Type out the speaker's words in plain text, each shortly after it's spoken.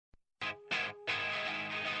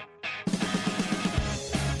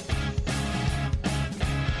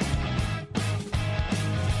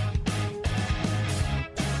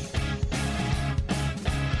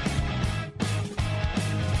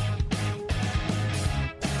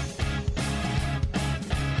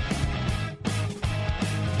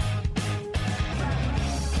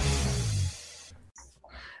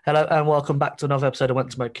Hello and welcome back to another episode of Went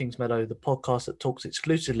to Mo Kingsmeadow, the podcast that talks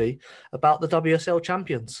exclusively about the WSL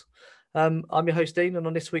champions. I'm your host Dean, and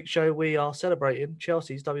on this week's show we are celebrating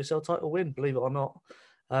Chelsea's WSL title win, believe it or not.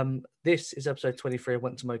 This is episode 23 of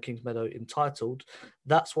Went to Mo Kingsmeadow, entitled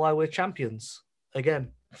 "That's Why We're Champions."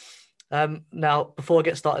 Again. Now, before I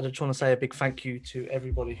get started, I just want to say a big thank you to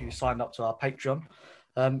everybody who signed up to our Patreon.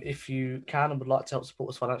 If you can and would like to help support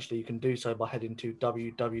us financially, you can do so by heading to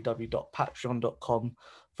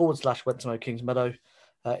www.patreon.com/Went to Mo Kingsmeadow.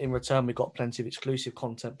 In return, we've got plenty of exclusive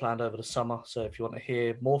content planned over the summer. So if you want to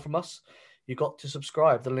hear more from us, you've got to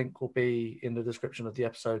subscribe. The link will be in the description of the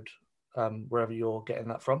episode, wherever you're getting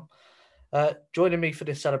that from. Joining me for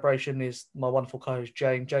this celebration is my wonderful co-host,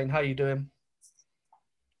 Jane. Jane, how are you doing?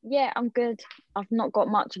 Yeah, I'm good. I've not got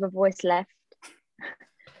much of a voice left,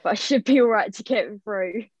 but I should be all right to get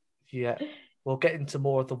through. Yeah, we'll get into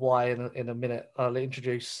more of the why in a minute. I'll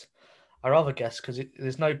introduce our other guests because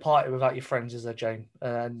there's no party without your friends, is there, Jane?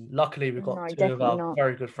 And luckily, we've got No, two of definitely our not.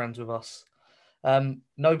 very good friends with us.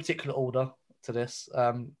 No particular order to this.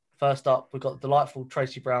 First up, we've got the delightful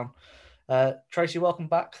Tracy Brown. Tracy, welcome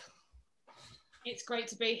back. It's great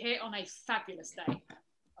to be here on a fabulous day,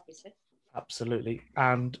 obviously. Absolutely.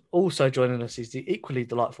 And also joining us is the equally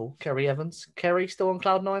delightful Kerry Evans. Kerry, still on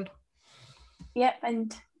cloud nine? Yep,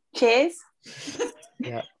 and cheers.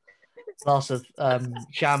 Yeah. Glass of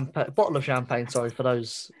champagne, bottle of champagne, sorry, for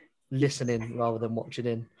those listening rather than watching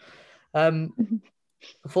in.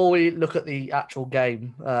 Before we look at the actual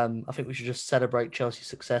game, I think we should just celebrate Chelsea's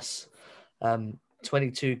success.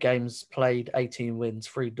 22 games played, 18 wins,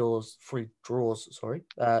 3 draws,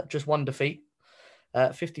 just one defeat.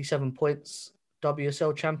 57 points,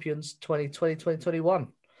 WSL champions 2020-2021.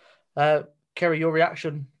 Kerry, your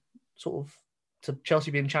reaction sort of to Chelsea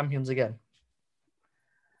being champions again?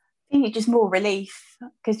 I think it's just more relief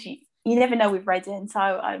because you never know with Reading, so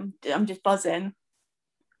I'm just buzzing.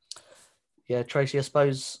 Yeah, Tracy, I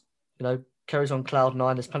suppose, Kerry's on cloud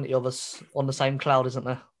nine. There's plenty of us on the same cloud, isn't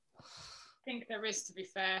there? I think there is, to be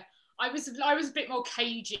fair. I was a bit more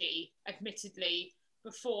cagey, admittedly,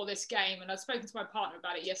 before this game, and I've spoken to my partner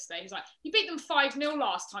about it yesterday. He's like, you beat them 5-0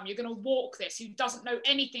 last time, you're going to walk this, who doesn't know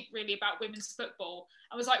anything really about women's football.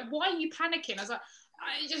 I was like, why are you panicking? I was like,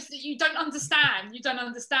 you don't understand.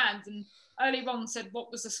 And earlier on said, what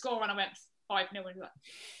was the score? And I went 5-0, and he was like,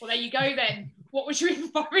 well, there you go then. What was you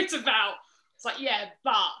even worried about? It's like, yeah,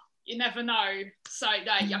 but you never know. So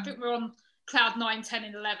I think we're on cloud 9, 10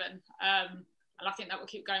 and 11. And I think that will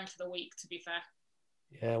keep going for the week, to be fair.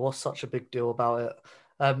 Yeah, what's such a big deal about it?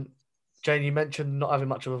 Jane, you mentioned not having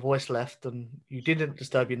much of a voice left, and you didn't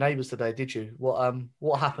disturb your neighbours today, did you?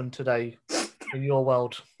 What happened today in your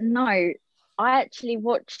world? No, I actually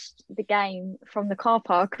watched the game from the car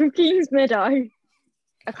park of Kingsmeadow.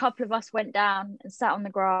 A couple of us went down and sat on the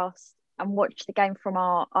grass and watched the game from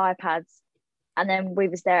our iPads, and then we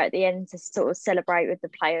was there at the end to sort of celebrate with the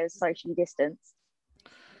players, socially distanced.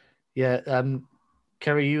 Yeah,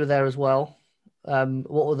 Kerry, you were there as well.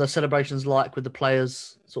 What were the celebrations like with the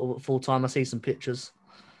players sort of at full time? I see some pictures.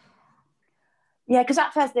 Yeah, because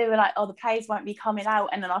at first they were like, oh, the players won't be coming out.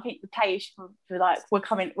 And then I think the players were like, we're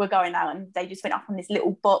going out. And they just went up on this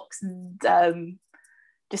little box and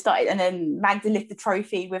just started. And then Magda lifted the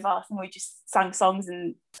trophy with us and we just sang songs.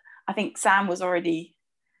 And I think Sam was already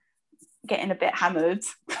getting a bit hammered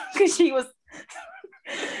because I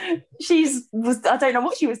don't know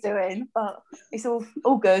what she was doing, but it's all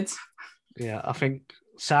good. Yeah, I think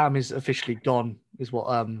Sam is officially gone, is what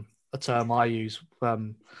a term I use.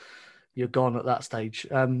 You're gone at that stage.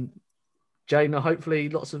 Jane, hopefully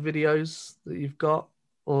lots of videos that you've got,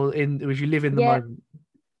 or if you live in the moment.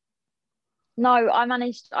 No, I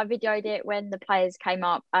videoed it when the players came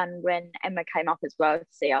up and when Emma came up as well to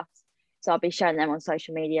see us. So I'll be showing them on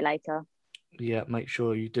social media later. Yeah, make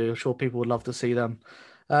sure you do. I'm sure people would love to see them.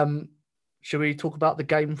 Should we talk about the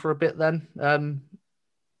game for a bit then?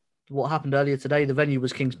 What happened earlier today? The venue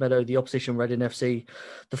was Kingsmeadow, the opposition Reading FC.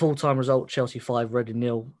 The full-time result, Chelsea 5, Reading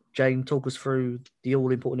 0. Jane, talk us through the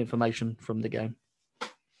all-important information from the game.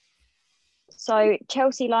 So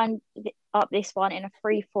Chelsea lined up this one in a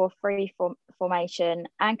 3-4-3 formation.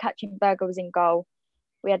 Anne Katchenberger was in goal.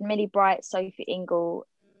 We had Millie Bright, Sophie Ingle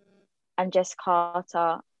and Jess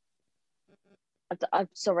Carter. I'm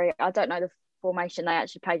sorry, I don't know the formation they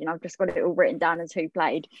actually played in. I've just got it all written down as who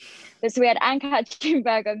played. But so we had Anne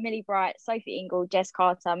Katchenberger, Millie Bright, Sophie Ingle, Jess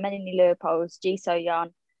Carter, Melanie Leopolds, Ji So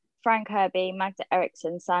Young, Frank Herbie, Magda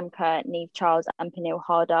Eriksson, Sam Kerr, Neve Charles and Pernille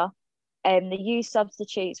Harder. The youth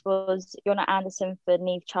substitutes was Jonna Anderson for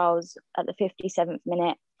Neve Charles at the 57th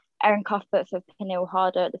minute, Erin Cuthbert for Pernille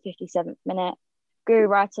Harder at the 57th minute, Guru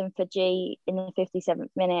Wrighton for G in the 57th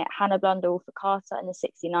minute, Hannah Blundell for Carter in the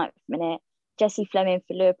 69th minute, Jessie Fleming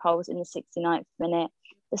for Leopold in the 69th minute.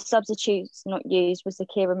 The substitutes not used was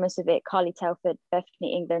Zakira Musovic, Carly Telford,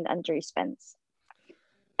 Bethany England, and Drew Spence.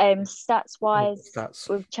 Stats-wise,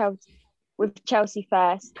 with Chelsea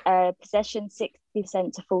first, possession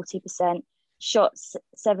 60% to 40%, shots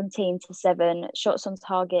 17-7, shots on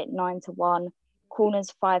target 9-1,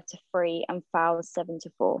 corners 5-3, and fouls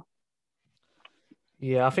 7-4.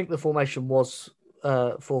 Yeah, I think the formation was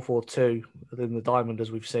 4-4-2 within the diamond, as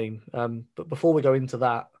we've seen. But before we go into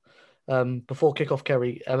that, before kickoff,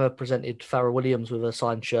 Kerry, Emma presented Farrah Williams with a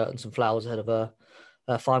signed shirt and some flowers ahead of her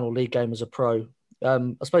final league game as a pro.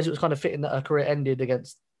 I suppose it was kind of fitting that her career ended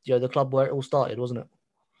against the club where it all started, wasn't it?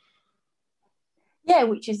 Yeah,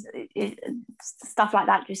 which is stuff like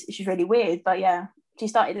that. It's just really weird. But yeah, she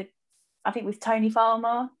started, I think, with Tony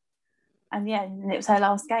Farmer, and it was her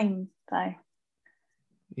last game. So.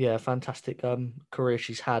 Yeah, fantastic career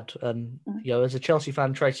she's had. And, as a Chelsea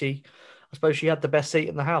fan, Tracy, I suppose she had the best seat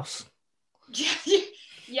in the house.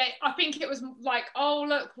 Yeah, I think it was like, oh,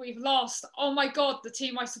 look, we've lost. Oh, my God, the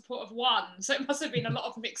team I support have won. So it must have been a lot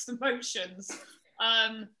of mixed emotions.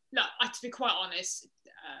 Look, to be quite honest,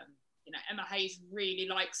 Emma Hayes really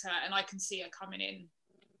likes her, and I can see her coming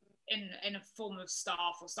in a form of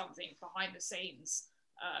staff or something behind the scenes.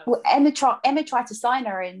 Well, Emma tried to sign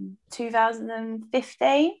her in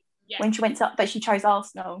 2015 when she went up, but she chose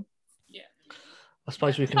Arsenal. Yeah, I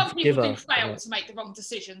suppose we can some forgive people her. do fail to make the wrong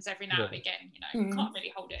decisions every now and again. Can't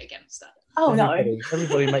really hold it against her. Oh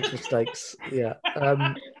everybody makes mistakes. Yeah.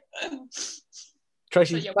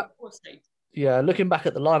 Tracy, looking back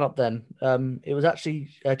at the lineup, then it was actually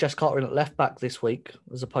Jess Carter in at left back this week,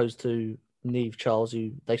 as opposed to Niamh Charles,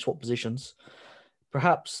 who they swapped positions.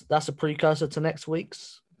 Perhaps that's a precursor to next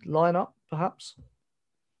week's lineup, perhaps?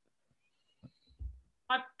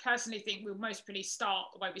 I personally think we'll most probably start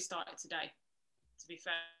the way we started today, to be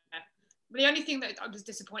fair. The only thing that I was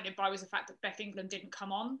disappointed by was the fact that Beth England didn't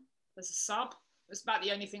come on as a sub. That's about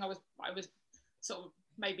the only thing I was sort of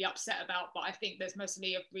maybe upset about, but I think there's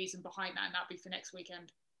mostly a reason behind that, and that'll be for next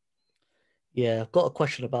weekend. Yeah, I've got a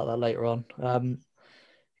question about that later on.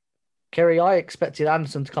 Kerry, I expected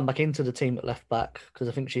Anderson to come back into the team at left back because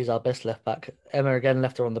I think she's our best left back. Emma again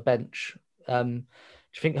left her on the bench. Do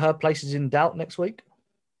you think her place is in doubt next week?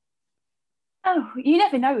 Oh, you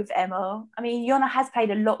never know with Emma. I mean, Jonna has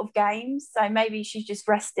played a lot of games, so maybe she's just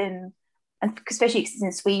resting, and especially because it's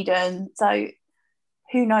in Sweden. So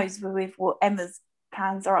who knows with what Emma's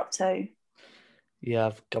plans are up to.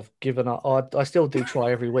 Yeah, I've given up. I still do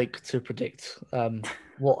try every week to predict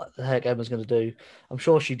what the heck Emma's going to do. I'm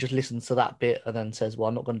sure she just listens to that bit and then says, well,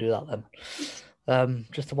 I'm not going to do that then,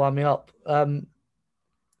 just to wind me up.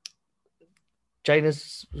 Jane,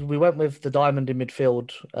 we went with the diamond in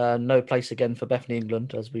midfield. No place again for Bethany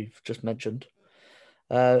England, as we've just mentioned.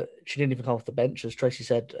 She didn't even come off the bench, as Tracy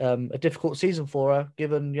said. A difficult season for her,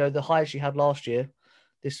 given the highs she had last year.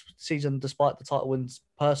 This season, despite the title wins,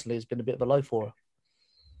 personally, has been a bit of a low for her.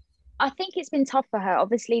 I think it's been tough for her.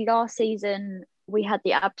 Obviously, last season, we had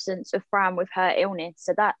the absence of Fran with her illness.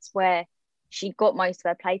 So that's where she got most of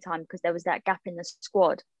her playtime because there was that gap in the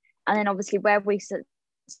squad. And then obviously where we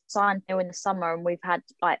signed Neil in the summer and we've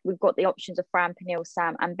got the options of Fran, Peniel,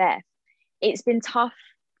 Sam and Beth. It's been tough.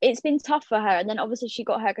 It's been tough for her. And then obviously she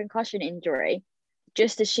got her concussion injury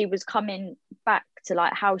just as she was coming back to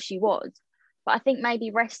how she was. But I think maybe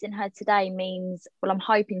resting her today means, I'm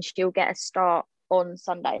hoping she'll get a start on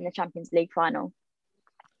Sunday in the Champions League final.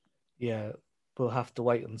 Yeah, we'll have to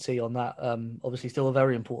wait and see on that. Obviously still a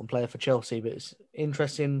very important player for Chelsea, but it's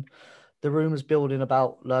interesting the rumours building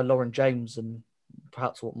about Lauren James and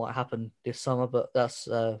perhaps what might happen this summer, but that's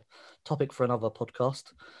a topic for another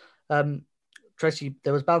podcast. Tracy,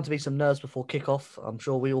 there was bound to be some nerves before kickoff. I'm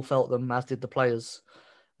sure we all felt them, as did the players.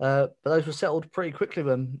 But those were settled pretty quickly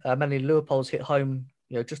when Melanie Leopold's hit home,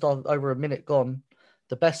 just over a minute gone.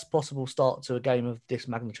 The best possible start to a game of this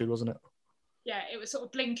magnitude, wasn't it? Yeah, it was sort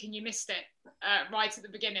of blinking, you missed it right at the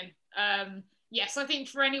beginning. Yes, I think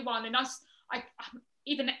for anyone, and us,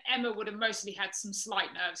 even Emma would have mostly had some slight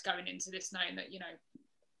nerves going into this, knowing that, the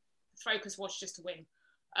focus was just to win.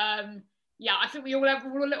 I think we all were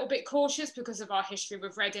a little bit cautious because of our history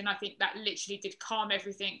with Reading. I think that literally did calm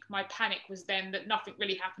everything. My panic was then that nothing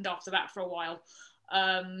really happened after that for a while.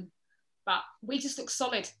 But we just looked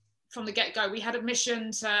solid from the get-go. We had a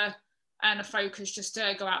mission and a focus just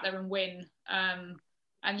to go out there and win.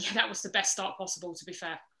 That was the best start possible, to be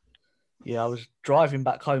fair. Yeah, I was driving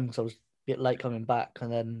back home because I was a bit late coming back,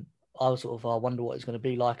 and then I was I wonder what it's going to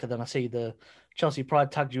be like. And then I see the Chelsea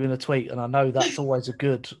Pride tagged you in a tweet, and I know that's always a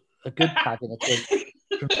good a good tag in a tweet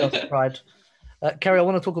from Chelsea Pride. Kerry, I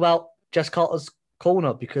want to talk about Jess Carter's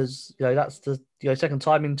corner because that's the second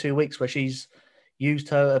time in 2 weeks where she's used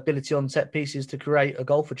her ability on set pieces to create a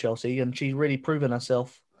goal for Chelsea, and she's really proven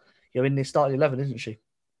herself in this starting 11, isn't she?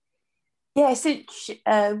 Yeah, so we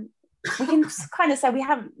can kind of say we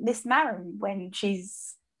haven't missed Marin when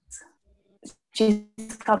she's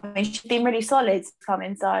coming. She's been really solid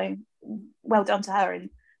coming, so well done to her,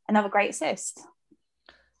 and another great assist.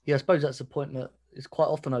 Yeah, I suppose that's a point that is quite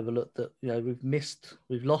often overlooked, that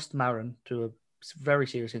we've lost Marin to a very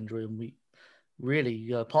serious injury, and we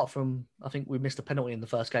really, apart from, I think we missed a penalty in the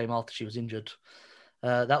first game after she was injured.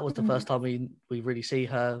 That was the first time we really see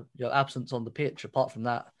her absence on the pitch. Apart from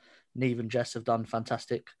that, Neve and Jess have done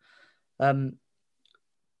fantastic. Jane,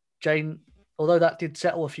 although that did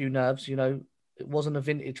settle a few nerves, it wasn't a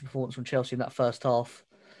vintage performance from Chelsea in that first half.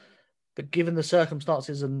 But given the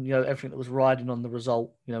circumstances and everything that was riding on the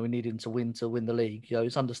result, we needed to win the league.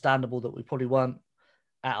 It's understandable that we probably weren't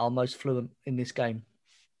at our most fluent in this game.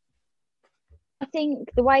 I think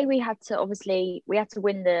the way we had to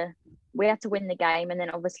win the game, and then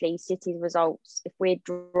obviously City's results, if we're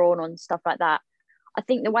drawn on stuff like that, I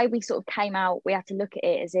think the way we sort of came out, we had to look at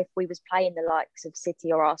it as if we was playing the likes of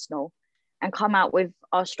City or Arsenal and come out with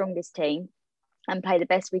our strongest team and play the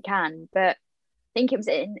best we can. But I think it was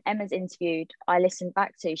in Emma's interview I listened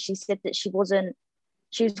back to, she said that she was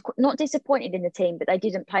not disappointed in the team, but they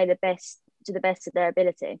didn't play to the best of their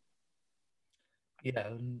ability. Yeah,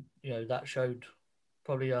 and that showed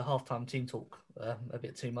probably a half-time team talk a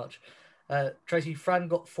bit too much. Tracy, Fran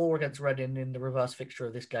got 4 against Reading in the reverse fixture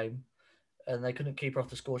of this game, and they couldn't keep her off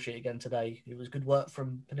the score sheet again today. It was good work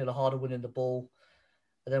from Pernilla Harder winning the ball.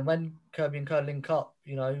 And then when Kirby and Kerr link up,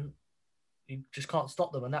 you just can't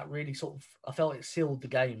stop them. And that really I felt it sealed the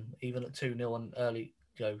game, even at 2-0 and early,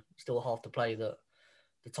 still half to play, that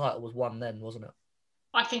the title was won then, wasn't it?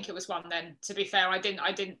 I think it was won then, to be fair. I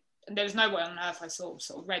didn't, there was no way on earth I saw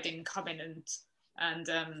sort of Reading coming and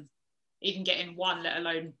even getting one, let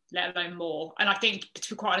alone more. And I think, to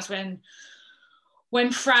be quite honest,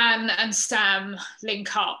 when Fran and Sam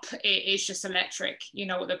link up, it is just electric. You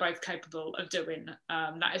know what they're both capable of doing.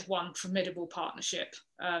 That is one formidable partnership,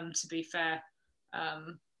 to be fair.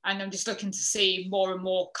 And I'm just looking to see more and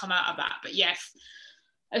more come out of that. But yes,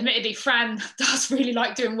 admittedly, Fran does really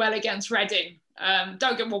like doing well against Reading.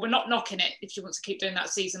 Don't get we're not knocking it. If she wants to keep doing that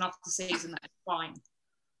season after season, that's fine.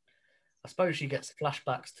 I suppose she gets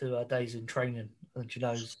flashbacks to her days in training, and she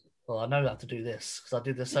knows, well, I know how to do this because I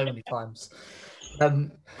did this so many times.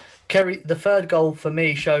 Kerry, the third goal for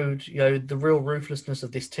me showed, the real ruthlessness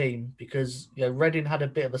of this team, because, Reading had a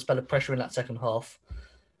bit of a spell of pressure in that second half.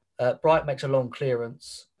 Bright makes a long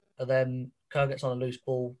clearance, and then Kerr gets on a loose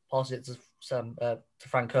ball, passes it to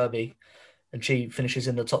Fran Kirby, and she finishes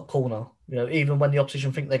in the top corner. Even when the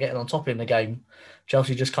opposition think they're getting on top in the game,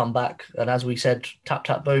 Chelsea just come back, and as we said, tap,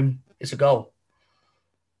 tap, boom, it's a goal.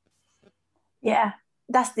 Yeah,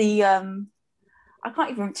 that's the... I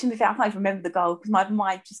can't even remember the goal because my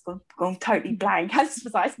mind just gone totally blank at this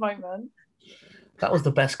precise moment. That was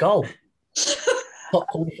the best goal. Top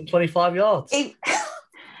corner from 25 yards.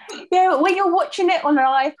 Yeah, when you're watching it on an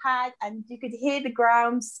iPad and you could hear the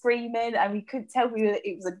ground screaming and we couldn't tell you that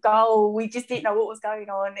it was a goal, we just didn't know what was going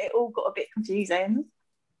on. It all got a bit confusing.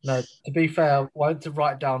 No, to be fair, I wanted to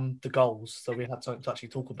write down the goals so we had something to actually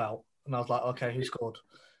talk about. And I was like, okay, who scored?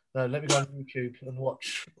 No, let me go on YouTube and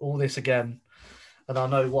watch all this again. And I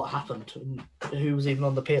know what happened and who was even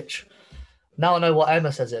on the pitch. Now I know what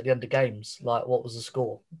Emma says at the end of games, like what was the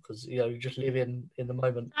score, because you just live in the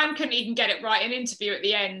moment. Anne couldn't even get it right in interview at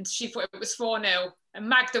the end. She thought it was 4-0, and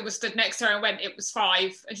Magda was stood next to her and went, it was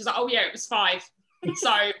 5, and she's like, oh yeah, it was 5.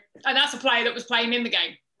 So, and that's a player that was playing in the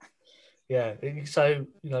game. Yeah, so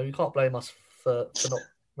you can't blame us for not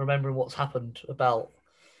remembering what's happened about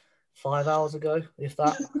 5 hours ago, if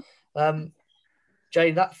that.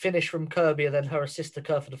 Jane, that finish from Kirby and then her assist to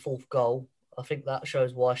Kerr for the 4th goal, I think that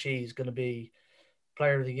shows why she's going to be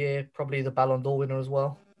Player of the Year, probably the Ballon d'Or winner as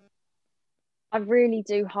well. I really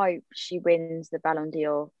do hope she wins the Ballon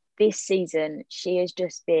d'Or. This season, she has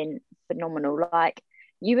just been phenomenal. Like,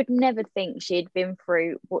 you would never think she'd been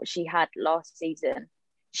through what she had last season.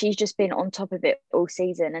 She's just been on top of it all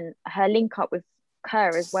season, and her link up with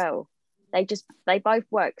Kerr as well. They both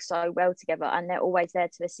work so well together, and they're always there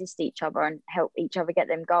to assist each other and help each other get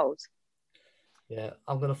them goals. Yeah,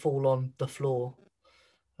 I'm going to fall on the floor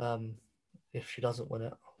if she doesn't win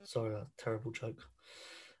it. Sorry, a terrible joke.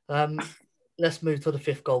 Let's move to the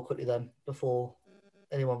 5th goal quickly then, before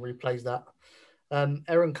anyone replays that.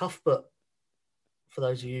 Erin Cuthbert, for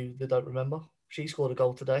those of you that don't remember, she scored a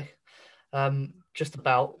goal today. just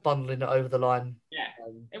about bundling it over the line. Yeah,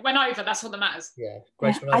 it went over. That's what matters. Yeah,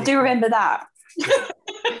 I do remember that.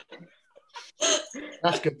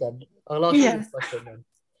 That's good then. I'll ask you a question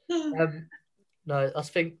then. No, I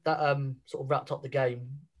think that sort of wrapped up the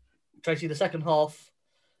game. Tracy, the second half,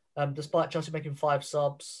 despite Chelsea making 5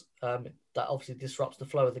 subs, that obviously disrupts the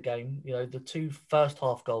flow of the game. You know, the 2 first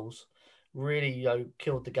half goals really,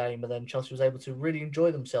 killed the game, and then Chelsea was able to really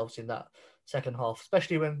enjoy themselves in that second half,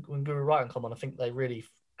 especially when Guru Ryan come on. I think they really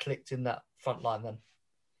clicked in that front line then.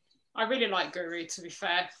 I really like Guru, to be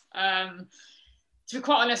fair. To be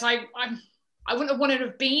quite honest, I wouldn't have wanted to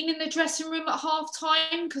have been in the dressing room at half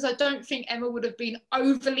time because I don't think Emma would have been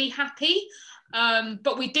overly happy.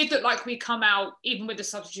 But we did look like we come out, even with the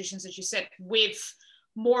substitutions, as you said, with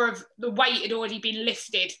more of the weight had already been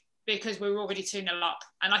lifted because we were already 2-0 up.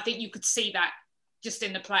 And I think you could see that just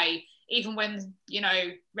in the play. Even when,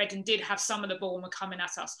 Reading did have some of the ball and were coming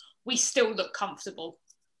at us, we still looked comfortable.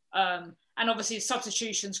 And obviously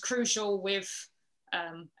substitutions crucial with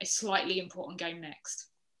a slightly important game next.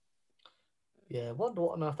 Yeah, I wonder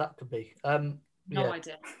what on earth that could be. No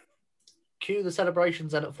idea. Cue the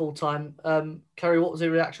celebrations then at full time. Kerry, what was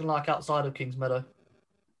the reaction like outside of Kingsmeadow?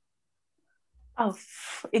 Oh,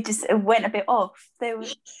 it went a bit off. There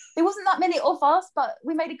wasn't that many of us, but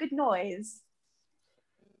we made a good noise.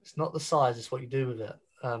 It's not the size, it's what you do with it.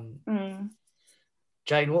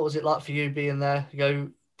 Jane, what was it like for you being there?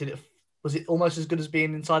 Was it almost as good as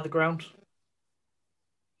being inside the ground?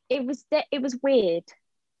 It was weird.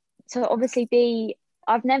 So obviously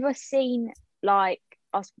I've never seen like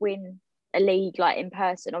us win a league like in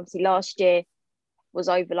person. Obviously last year was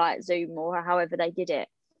over like Zoom or however they did it.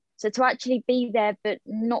 So to actually be there but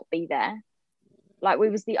not be there, like we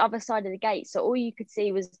was the other side of the gate, so all you could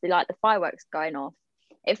see was the fireworks going off.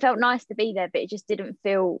 It felt nice to be there, but it just didn't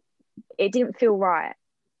feel right.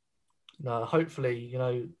 No, hopefully,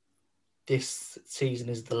 this season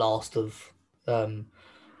is the last of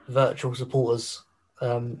virtual supporters,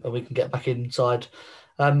 and we can get back inside.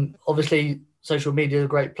 Obviously, social media is a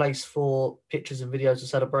great place for pictures and videos of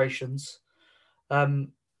celebrations.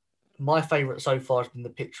 My favourite so far has been the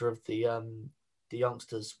picture of the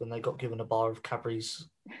youngsters when they got given a bar of Cadbury's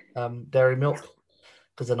dairy milk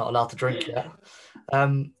because they're not allowed to drink yet.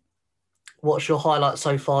 What's your highlight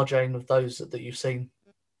so far, Jane, of those that you've seen?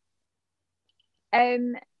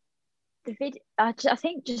 The video, I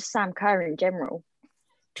think just Sam Kerr in general.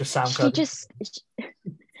 Just Sam Kerr.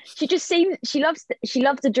 She just seems she loves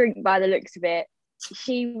to drink by the looks of it.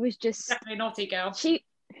 She was just definitely naughty girl. She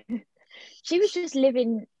was just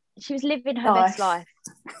living. She was living her best life.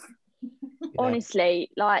 Yeah.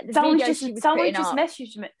 Honestly, like the someone video just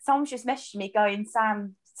messaged me going,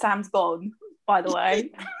 Sam's gone, by the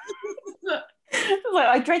way. Like,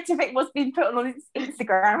 I dread to think what's been put on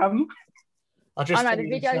Instagram. I know the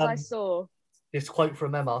videos I saw. This quote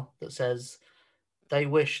from Emma that says, "They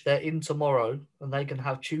wish they're in tomorrow and they can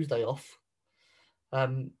have Tuesday off."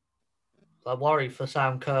 I worry for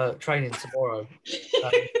Sam Kerr training tomorrow.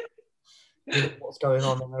 What's going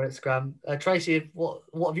on their Instagram? Tracy, what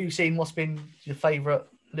have you seen? What's been your favourite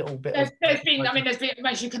little bit? There's been,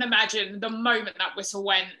 as you can imagine, the moment that whistle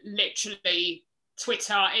went, literally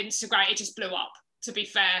Twitter, Instagram, it just blew up, to be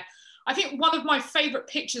fair. I think one of my favourite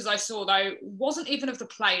pictures I saw, though, wasn't even of the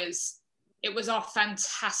players. It was our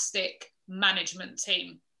fantastic management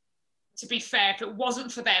team. To be fair, if it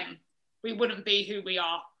wasn't for them, we wouldn't be who we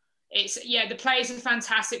are. The players are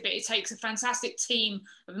fantastic, but it takes a fantastic team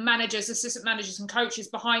of managers, assistant managers and coaches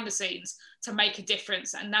behind the scenes to make a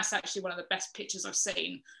difference. And that's actually one of the best pictures I've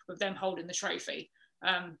seen with them holding the trophy,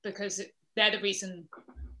 because they're the reason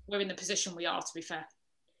we're in the position we are, to be fair.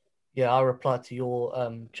 Yeah, I replied to your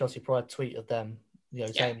Chelsea Pride tweet of them,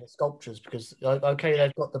 saying the sculptures, because, okay,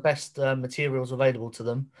 they've got the best materials available to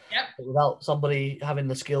them. Yep. But without somebody having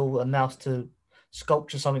the skill and nous to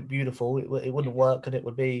sculpture something beautiful, it wouldn't work, and it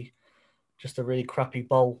would be just a really crappy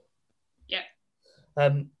bowl. Yeah.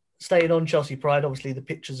 Staying on Chelsea Pride, obviously the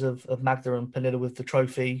pictures of Magda and Pernilla with the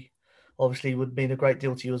trophy obviously would mean a great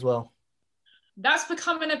deal to you as well. That's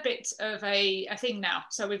becoming a bit of a thing now.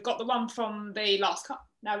 So we've got the one from the last cup.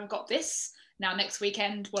 Now we've got this. Now next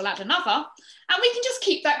weekend we'll add another. And we can just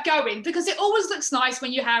keep that going because it always looks nice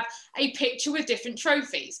when you have a picture with different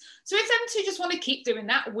trophies. So if them two just want to keep doing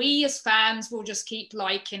that, we as fans will just keep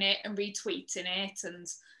liking it and retweeting it. And,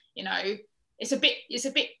 it's a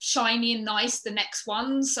bit shiny and nice, the next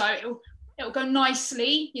one. So it'll go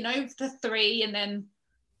nicely, for 3. And then,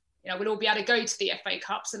 we'll all be able to go to the FA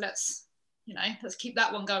Cup. So let's keep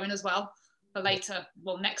that one going as well for later,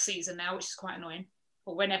 next season now, which is quite annoying.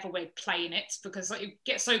 or whenever we're playing it, because like, you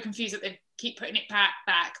get so confused that they keep putting it back.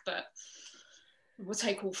 But we'll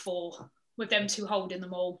take all 4 with them 2 holding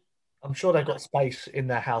them all. I'm sure they've got space in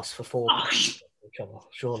their house for 4 Oh. each other,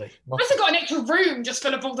 surely. Must have got an extra room just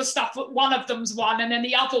full of all the stuff that one of them's won and then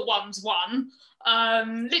the other one's won.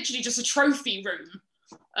 Literally just a trophy room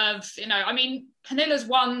of, I mean, Penilla's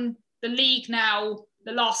won the league now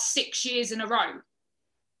the last 6 years in a row.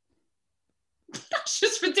 That's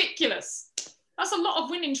just ridiculous. That's a lot of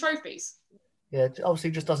winning trophies. Yeah, it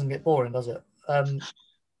obviously just doesn't get boring, does it?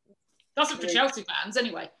 Doesn't for Chelsea fans,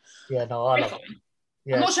 anyway. Yeah, no, I love it.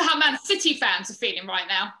 Yeah. I'm not sure how Man City fans are feeling right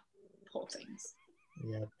now. Poor things.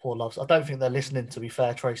 Yeah, poor loves. I don't think they're listening, to be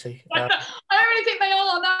fair, Tracy. I don't really think they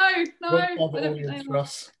are, no. I don't think they for are.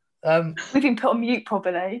 us. We've been put on mute,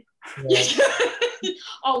 probably. Yeah.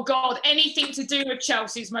 Oh, God, anything to do with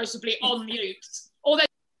Chelsea is mostly on mute. Or they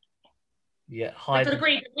we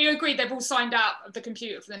agreed they've all signed out of the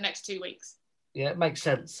computer for the next 2 weeks. Yeah, it makes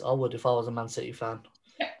sense. I would if I was a Man City fan.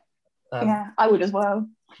 Yeah, I would as well.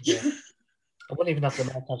 Yeah. I wouldn't even have to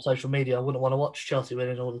have social media. I wouldn't want to watch Chelsea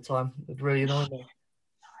winning all the time. It'd really annoy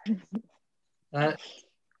me.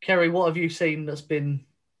 Kerry, what have you seen that's been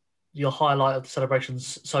your highlight of the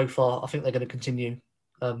celebrations so far? I think they're going to continue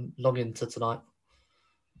long into tonight.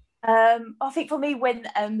 I think for me, when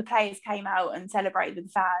the players came out and celebrated with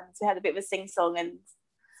the fans, we had a bit of a sing-song, and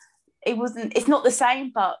it's not the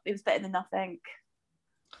same, but it was better than nothing.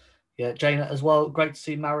 Yeah, Jane as well. Great to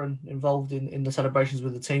see Maren involved in the celebrations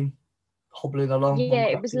with the team, hobbling along. Yeah,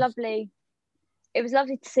 it was lovely. It was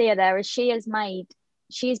lovely to see her there, as she's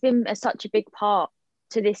been such a big part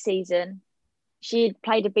to this season. She had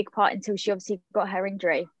played a big part until she obviously got her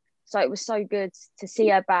injury. So it was so good to see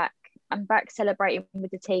her back celebrating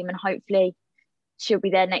with the team, and hopefully she'll be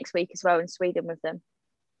there next week as well in Sweden with them.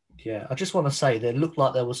 Yeah, I just want to say there looked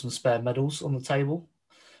like there were some spare medals on the table.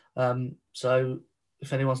 So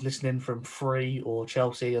if anyone's listening from Free or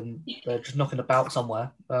Chelsea and they're just knocking about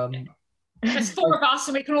somewhere. There's 4 of us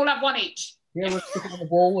and we can all have one each. Yeah, we'll stick it on the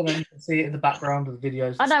wall and then you can see it in the background of the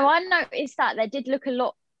videos. I know, I noticed that. There did look a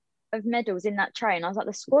lot of medals in that tray, and I was like,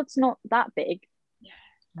 the squad's not that big.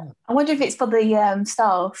 Yeah. I wonder if it's for the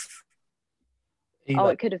staff. eBay. Oh,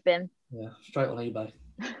 it could have been. Yeah, straight on eBay.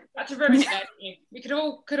 That's a ruin it there, didn't you? We could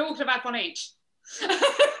all have had one each.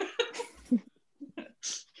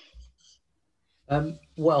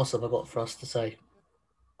 What else have I got for us to say?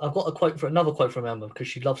 I've got another quote from Emma because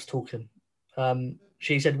she loves talking.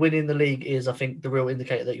 She said, winning the league is, I think, the real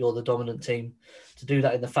indicator that you're the dominant team. To do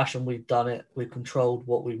that in the fashion we've done it, we've controlled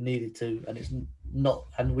what we've needed to,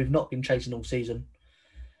 and we've not been chasing all season.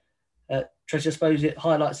 Tracy, I suppose it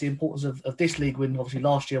highlights the importance of this league win. Obviously,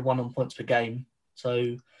 last year 1 on points per game,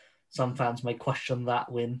 so some fans may question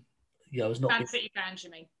that win. It's not Man City fans, you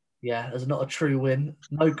mean? Yeah, as not a true win.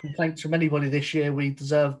 No complaints from anybody this year. We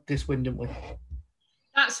deserved this win, didn't we?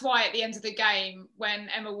 That's why at the end of the game, when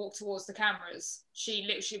Emma walked towards the cameras, she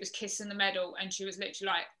literally was kissing the medal, and she was literally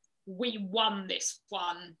like, we won this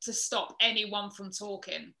one, to stop anyone from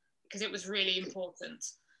talking, because it was really important.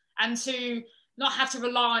 And to not have to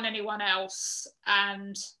rely on anyone else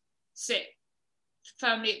and sit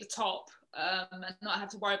firmly at the top and not have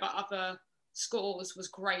to worry about other scores was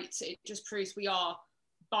great. It just proves we are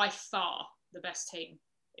by far the best team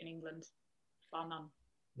in England, bar none.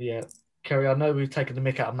 Yeah. Kerry, I know we've taken the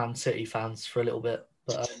mick out of Man City fans for a little bit,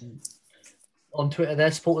 but on Twitter,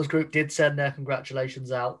 their supporters group did send their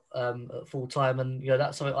congratulations out at full time, and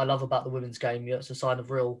that's something I love about the women's game. It's a sign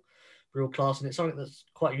of real class, and it's something that's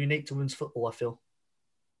quite unique to women's football, I feel.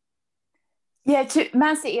 Yeah, to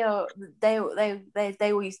Man City,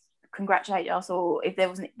 they always congratulate us, or if there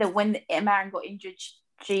wasn't when Maren got injured,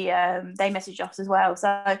 they messaged us as well.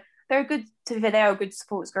 So they're a good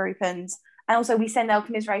supports group, and also we send our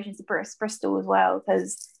commiserations to Bristol as well, because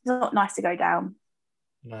it's not nice to go down.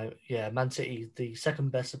 No, yeah, Man City, the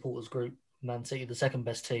second best supporters group. Man City, the second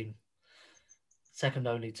best team, second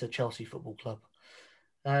only to Chelsea Football Club.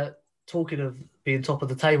 Talking of being top of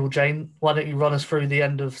the table, Jane, why don't you run us through the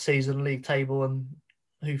end of season league table and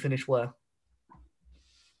who finished where?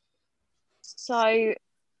 So, hang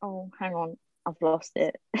on, I've lost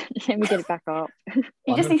it. Let me get it back up.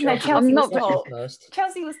 You just need to know Chelsea was top.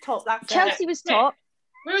 Chelsea was top. Chelsea was top.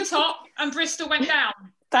 We were top, and Bristol went down,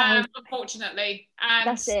 unfortunately. And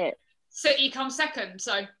that's it. City come second.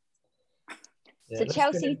 So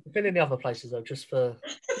Chelsea fill in the other places though, just for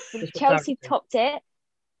Chelsea topped it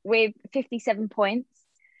with 57 points.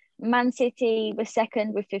 Man City was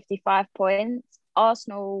second with 55 points.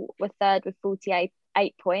 Arsenal were third with 48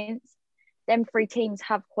 points. Them 3 teams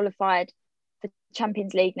have qualified for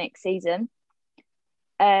Champions League next season.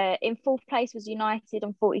 In fourth place was United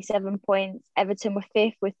on 47 points. Everton were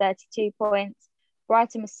fifth with 32 points.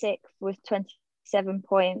 Brighton was sixth with 27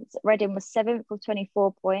 points. Reading was seventh with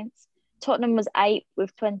 24 points. Tottenham was eighth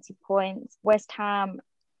with 20 points. West Ham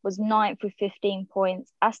was ninth with 15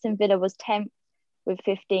 points. Aston Villa was 10th with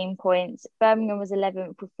 15 points. Birmingham was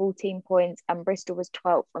 11th with 14 points. And Bristol was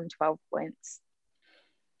 12th on 12 points.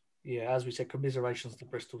 Yeah, as we said, commiserations to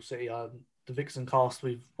Bristol City. The Vixen cast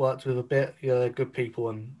we've worked with a bit. Yeah, they're good people,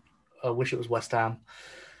 and I wish it was West Ham.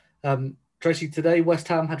 Tracy, today West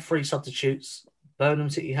Ham had 3 substitutes. Birmingham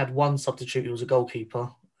City had 1 substitute who was a goalkeeper.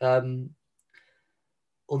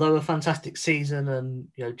 Although a fantastic season,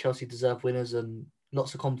 and Chelsea deserve winners and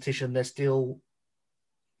lots of competition, there's still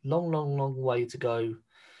long way to go in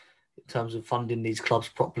terms of funding these clubs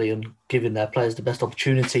properly and giving their players the best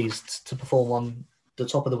opportunities to perform on the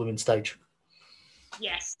top of the women's stage.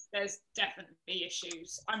 Yes, there's definitely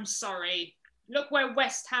issues. I'm sorry. Look where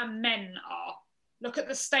West Ham men are. Look at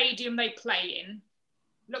the stadium they play in.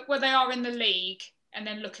 Look where they are in the league, and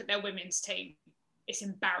then look at their women's team. It's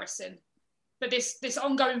embarrassing. But this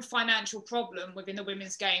ongoing financial problem within the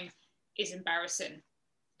women's game is embarrassing.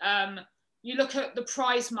 You look at the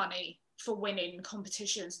prize money for winning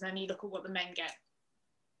competitions, and then you look at what the men get.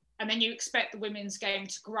 And then you expect the women's game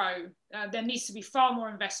to grow. There needs to be far more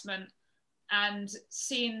investment, and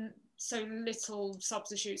seeing so little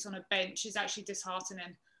substitutes on a bench is actually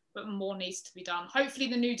disheartening, but more needs to be done. Hopefully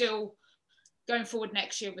the new deal going forward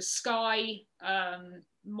next year with Sky,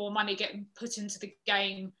 more money getting put into the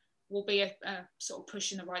game will be a sort of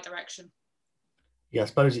push in the right direction. Yeah, I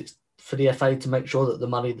suppose it's for the FA to make sure that the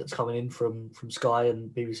money that's coming in from Sky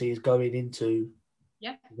and BBC is going into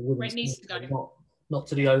where it needs to go. Not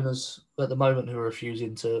to the owners at the moment who are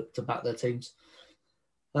refusing to back their teams.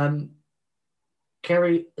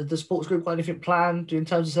 Kerry, has the sports group got anything planned in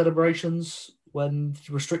terms of celebrations when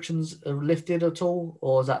restrictions are lifted at all,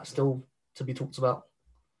 or is that still to be talked about?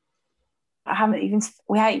 We haven't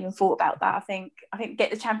even thought about that. I think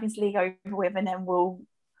get the Champions League over with, and then we'll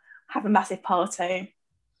have a massive party.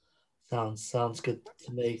 Sounds good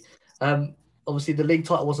to me. Obviously, the league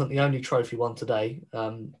title wasn't the only trophy won today.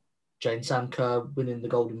 Jane Sam Kerr winning the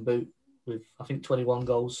Golden Boot with, I think, 21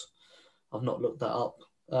 goals. I've not looked that up.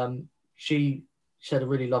 She said a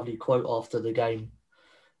really lovely quote after the game.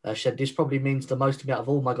 She said, "This probably means the most to me out of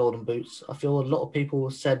all my Golden Boots. I feel a lot of people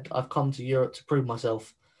said I've come to Europe to prove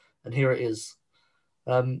myself, and here it is."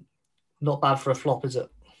 Not bad for a flop, is it?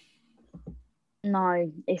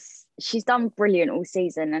 No, she's done brilliant all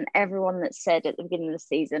season, and everyone that said at the beginning of the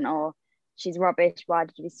season, "Oh, she's rubbish. Why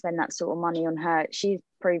did you spend that sort of money on her?" She's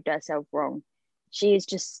proved herself wrong. She's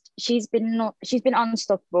been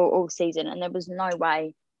unstoppable all season, and there was no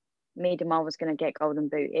way Miedema was going to get Golden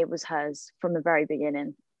Boot. It was hers from the very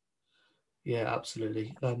beginning. Yeah,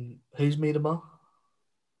 absolutely. Who's Miedema?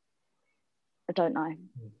 I don't know.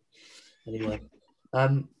 Anyway,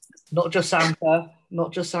 not just Sam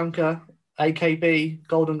Kerr. AKB,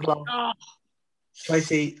 Golden Glove. Oh.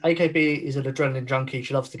 Tracy, AKB is an adrenaline junkie.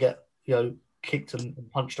 She loves to get kicked and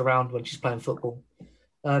punched around when she's playing football.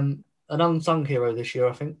 An unsung hero this year,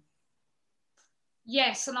 I think.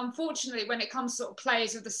 Yes, and unfortunately, when it comes to sort of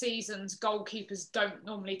players of the seasons, goalkeepers don't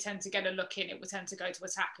normally tend to get a look in. It would tend to go to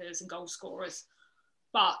attackers and goal scorers.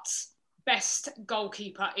 But best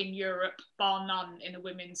goalkeeper in Europe, bar none, in the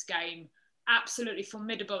women's game. Absolutely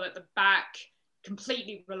formidable at the back.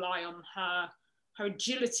 Completely rely on her. Her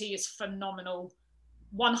agility is phenomenal.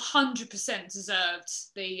 100% deserved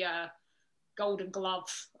the Golden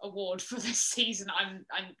Glove award for this season.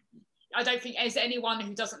 I don't think there's anyone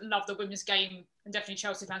who doesn't love the women's game, and definitely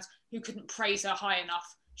Chelsea fans, who couldn't praise her high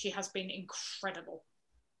enough. She has been incredible.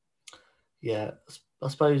 Yeah, I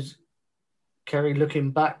suppose, Kerry,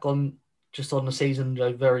 looking back on the season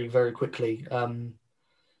very, very quickly,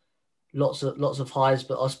 lots of highs,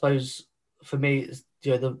 but I suppose for me, it's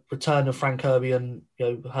the return of Fran Kirby and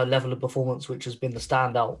her level of performance, which has been the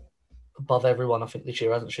standout above everyone, I think, this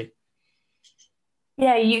year, hasn't she?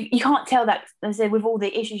 Yeah, you can't tell that, as I said, with all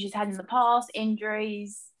the issues she's had in the past,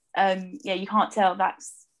 injuries. You can't tell that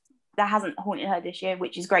hasn't haunted her this year,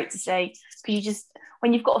 which is great to see. Because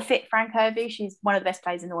when you've got a fit Fran Kirby, she's one of the best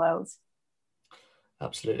players in the world.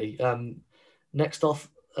 Absolutely. Next off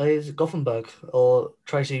is Gothenburg, or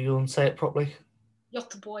Tracy, you want to say it properly?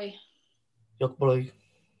 Göteborg.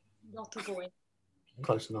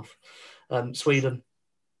 Close enough. Sweden.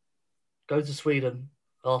 Go to Sweden.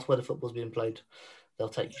 Ask where the football's being played. They'll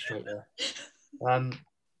take you straight there.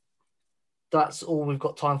 That's all we've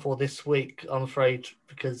got time for this week, I'm afraid,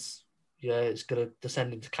 because it's going to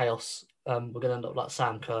descend into chaos. We're going to end up like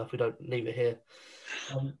Sam Kerr if we don't leave it here.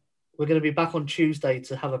 we're going to be back on Tuesday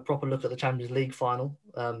to have a proper look at the Champions League final,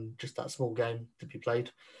 just that small game to be played.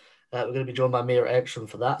 We're going to be joined by Mira Ekstrom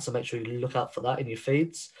for that, so make sure you look out for that in your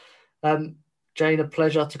feeds. Jane, a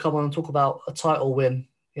pleasure to come on and talk about a title win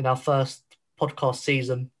in our first podcast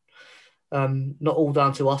season. Not all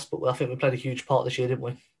down to us, but I think we played a huge part this year, didn't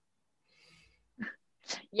we?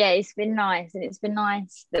 Yeah, it's been nice, and it's been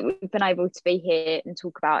nice that we've been able to be here and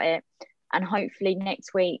talk about it. And hopefully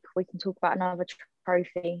next week we can talk about another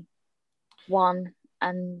trophy won.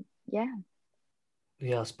 And yeah,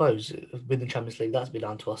 I suppose with the Champions League, that's been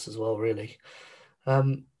down to us as well, really.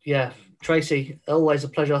 Tracy, always a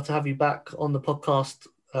pleasure to have you back on the podcast.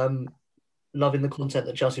 Loving the content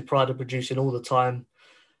that Chelsea Pride are producing all the time.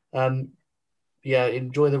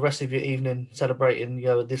 Enjoy the rest of your evening celebrating,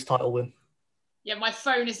 this title win. Yeah, my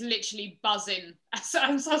phone is literally buzzing. So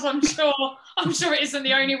I'm sure it isn't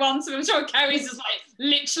the only one. So I'm sure Kerry's is like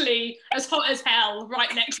literally as hot as hell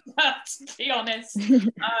right next to her, to be honest.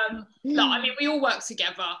 We all work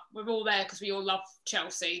together. We're all there because we all love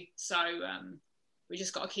Chelsea. So we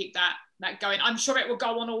just got to keep that going. I'm sure it will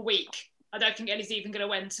go on all week. I don't think Ellie's even going to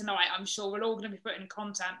win tonight. I'm sure we're all going to be putting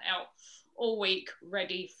content out all week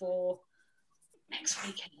ready for next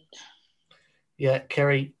weekend. Yeah,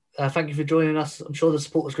 Kerry, thank you for joining us. I'm sure the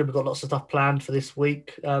supporters group have got lots of stuff planned for this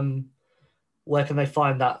week. Where can they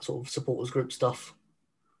find that sort of supporters group stuff?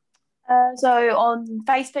 So on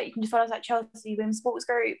Facebook, you can just follow us at Chelsea Women's Sports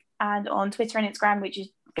Group, and on Twitter and Instagram, which is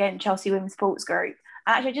again Chelsea Women's Sports Group.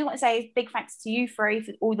 And actually, I just want to say big thanks to you three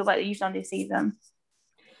for all the work that you've done this season.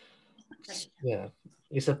 Yeah,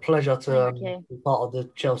 it's a pleasure to be part of the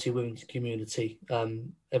Chelsea women's community.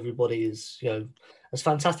 Everybody is, as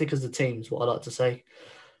fantastic as the team is what I like to say.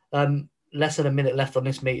 Less than a minute left on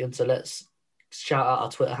this meeting, so let's shout out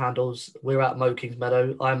our Twitter handles. We're at Mo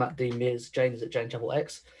Kingsmeadow. I'm at Dean Mears. Jane is at Jane Chapel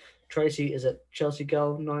X. Tracy is at Chelsea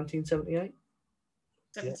Girl 1978.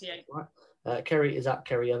 78. Yeah, right. Kerry is at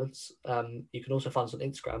Kerry Evans. You can also find us on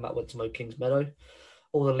Instagram at Went to Mo Kingsmeadow.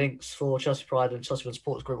 All the links for Chelsea Pride and Chelsea Women's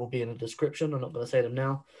Sports Group will be in the description. I'm not going to say them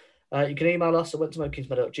now. You can email us at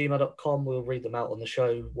wenttomokingsmeadow@gmail.com. We'll read them out on the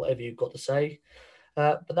show, whatever you've got to say.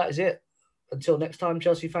 But that is it. Until next time,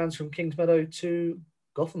 Chelsea fans, from Kingsmeadow to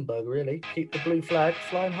Gothenburg, really. Keep the blue flag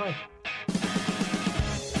flying high.